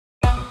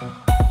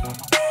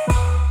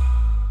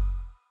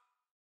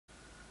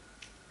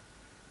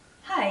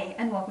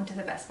and welcome to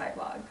the Best Buy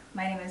vlog.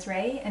 My name is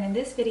Ray, and in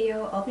this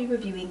video I'll be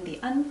reviewing the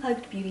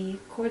Unplugged Beauty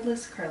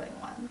Cordless Curling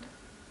Wand.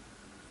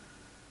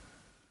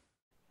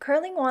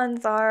 Curling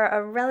wands are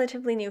a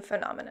relatively new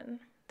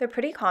phenomenon. They're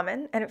pretty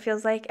common, and it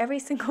feels like every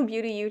single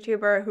beauty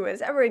YouTuber who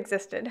has ever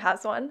existed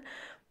has one,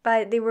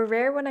 but they were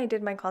rare when I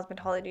did my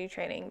cosmetology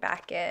training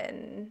back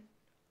in,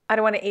 I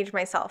don't want to age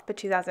myself, but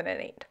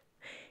 2008.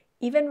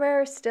 Even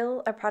rarer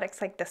still are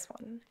products like this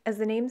one. As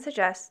the name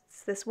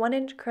suggests, this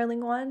 1-inch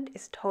curling wand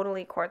is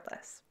totally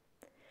cordless.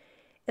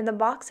 In the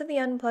box of the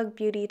Unplugged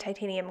Beauty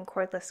Titanium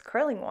Cordless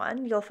Curling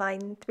Wand, you'll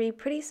find 3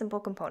 pretty simple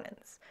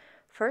components.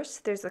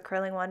 First, there's the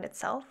curling wand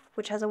itself,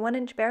 which has a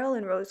 1-inch barrel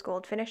and rose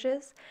gold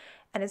finishes,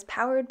 and is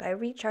powered by a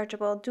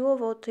rechargeable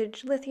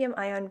dual-voltage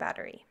lithium-ion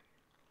battery.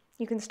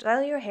 You can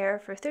style your hair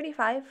for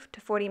 35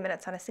 to 40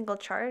 minutes on a single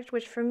charge,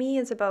 which for me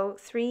is about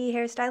 3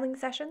 hairstyling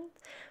sessions,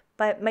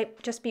 but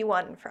might just be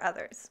 1 for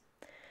others.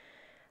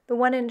 The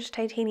 1-inch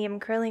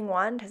titanium curling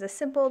wand has a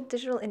simple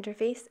digital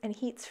interface and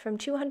heats from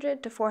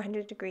 200 to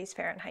 400 degrees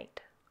Fahrenheit.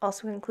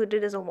 Also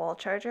included is a wall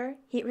charger,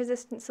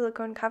 heat-resistant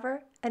silicone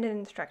cover, and an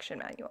instruction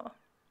manual.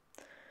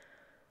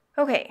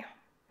 Okay,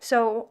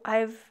 so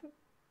I've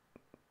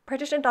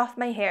partitioned off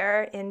my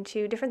hair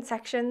into different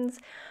sections,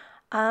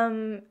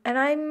 and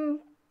I'm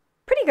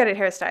pretty good at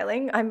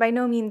hairstyling. I'm by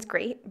no means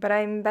great, but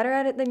I'm better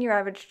at it than your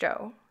average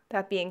Joe.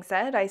 That being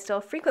said, I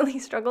still frequently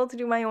struggle to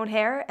do my own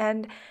hair,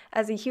 and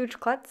as a huge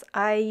klutz,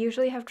 I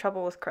usually have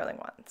trouble with curling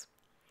wands.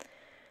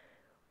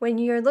 When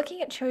you're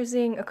looking at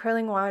choosing a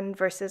curling wand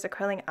versus a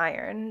curling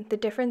iron, the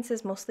difference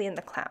is mostly in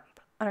the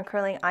clamp. On a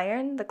curling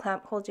iron, the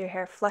clamp holds your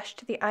hair flush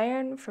to the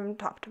iron from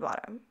top to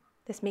bottom.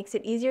 This makes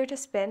it easier to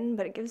spin,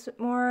 but it gives it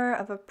more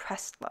of a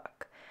pressed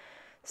look.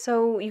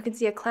 So you can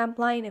see a clamp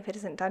line if it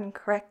isn't done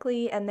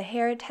correctly, and the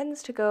hair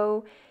tends to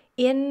go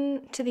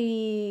into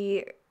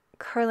the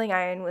curling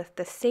iron with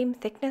the same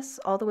thickness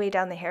all the way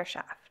down the hair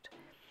shaft.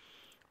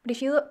 But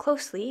if you look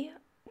closely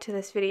to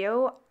this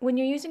video, when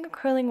you're using a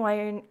curling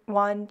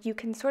wand, you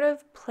can sort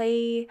of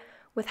play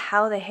with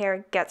how the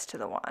hair gets to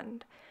the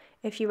wand.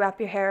 If you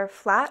wrap your hair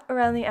flat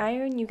around the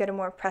iron, you get a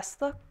more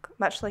pressed look,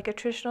 much like a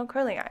traditional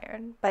curling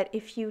iron. But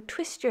if you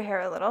twist your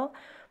hair a little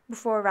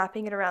before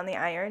wrapping it around the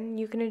iron,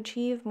 you can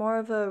achieve more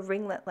of a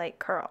ringlet-like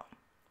curl.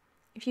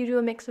 If you do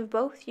a mix of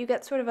both, you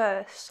get sort of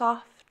a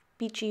soft,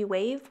 beachy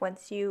wave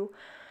once you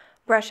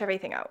brush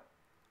everything out.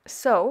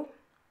 So,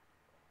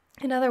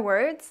 in other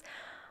words,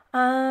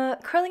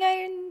 curling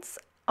irons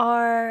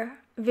are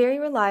very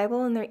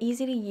reliable and they're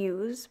easy to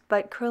use,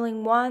 but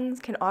curling wands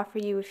can offer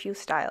you a few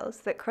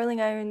styles that curling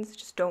irons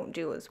just don't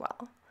do as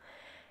well.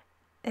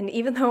 And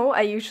even though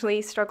I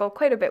usually struggle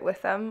quite a bit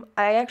with them,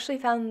 I actually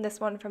found this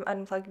one from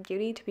Unplugged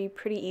Beauty to be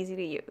pretty easy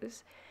to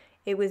use.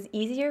 It was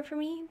easier for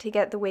me to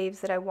get the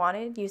waves that I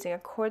wanted using a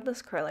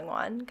cordless curling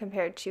wand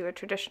compared to a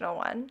traditional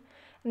one,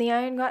 and the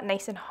iron got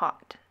nice and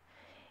hot.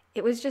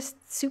 It was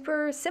just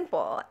super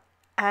simple.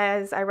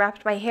 As I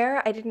wrapped my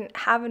hair, I didn't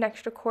have an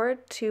extra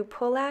cord to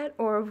pull at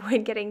or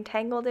avoid getting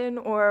tangled in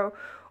or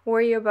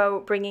worry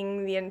about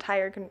bringing the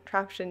entire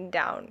contraption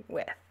down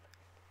with.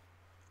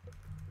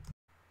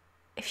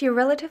 If you're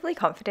relatively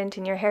confident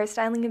in your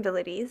hairstyling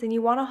abilities and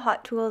you want a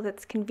hot tool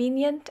that's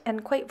convenient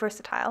and quite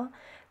versatile,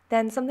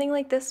 then something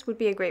like this would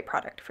be a great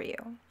product for you.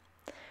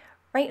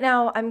 Right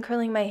now, I'm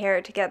curling my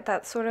hair to get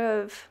that sort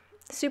of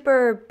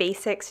super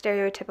basic,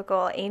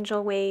 stereotypical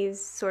angel waves,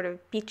 sort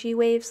of beachy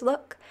waves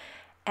look,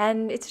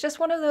 and it's just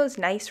one of those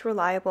nice,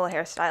 reliable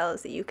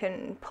hairstyles that you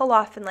can pull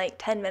off in like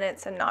 10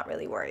 minutes and not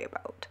really worry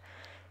about.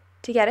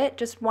 To get it,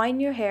 just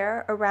wind your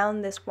hair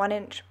around this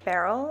 1-inch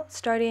barrel,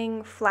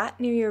 starting flat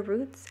near your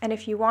roots, and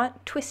if you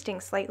want,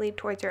 twisting slightly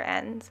towards your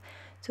ends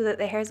so that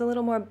the hair is a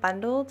little more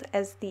bundled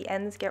as the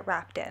ends get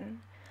wrapped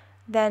in.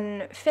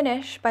 Then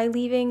finish by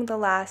leaving the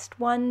last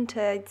 1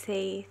 to, I'd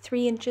say,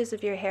 3 inches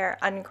of your hair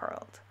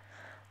uncurled.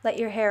 Let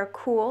your hair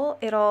cool.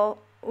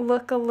 It'll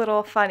look a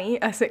little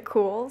funny as it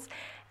cools,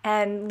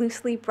 and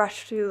loosely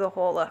brush through the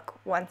whole look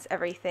once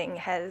everything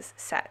has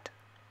set.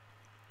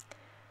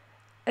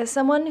 As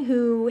someone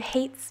who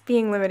hates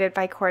being limited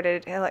by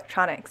corded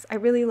electronics, I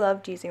really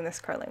loved using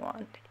this curling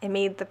wand. It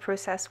made the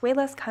process way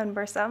less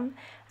cumbersome,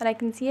 and I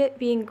can see it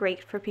being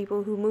great for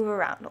people who move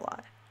around a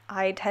lot.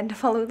 I tend to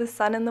follow the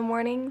sun in the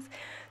mornings,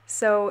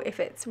 so if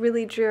it's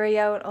really dreary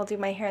out, I'll do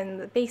my hair in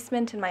the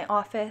basement in my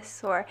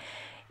office, or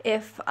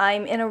if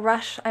I'm in a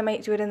rush, I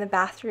might do it in the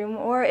bathroom,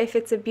 or if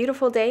it's a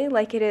beautiful day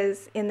like it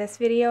is in this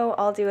video,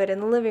 I'll do it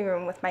in the living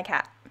room with my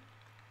cat.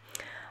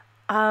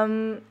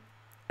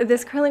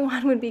 This curling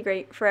wand would be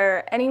great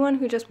for anyone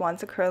who just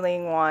wants a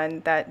curling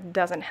wand that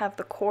doesn't have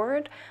the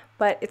cord,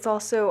 but it's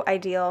also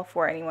ideal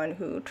for anyone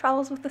who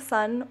travels with the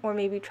sun or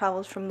maybe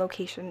travels from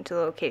location to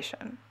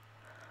location.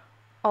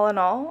 All in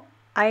all,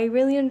 I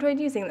really enjoyed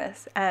using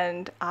this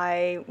and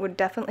I would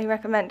definitely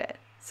recommend it.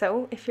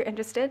 So if you're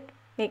interested,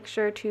 make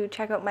sure to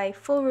check out my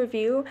full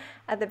review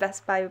at the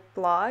Best Buy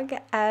blog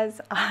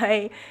as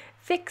I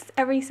fix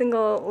every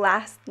single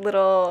last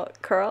little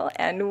curl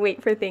and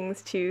wait for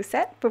things to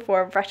set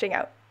before brushing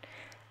out.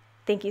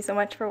 Thank you so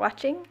much for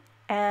watching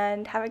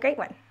and have a great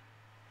one.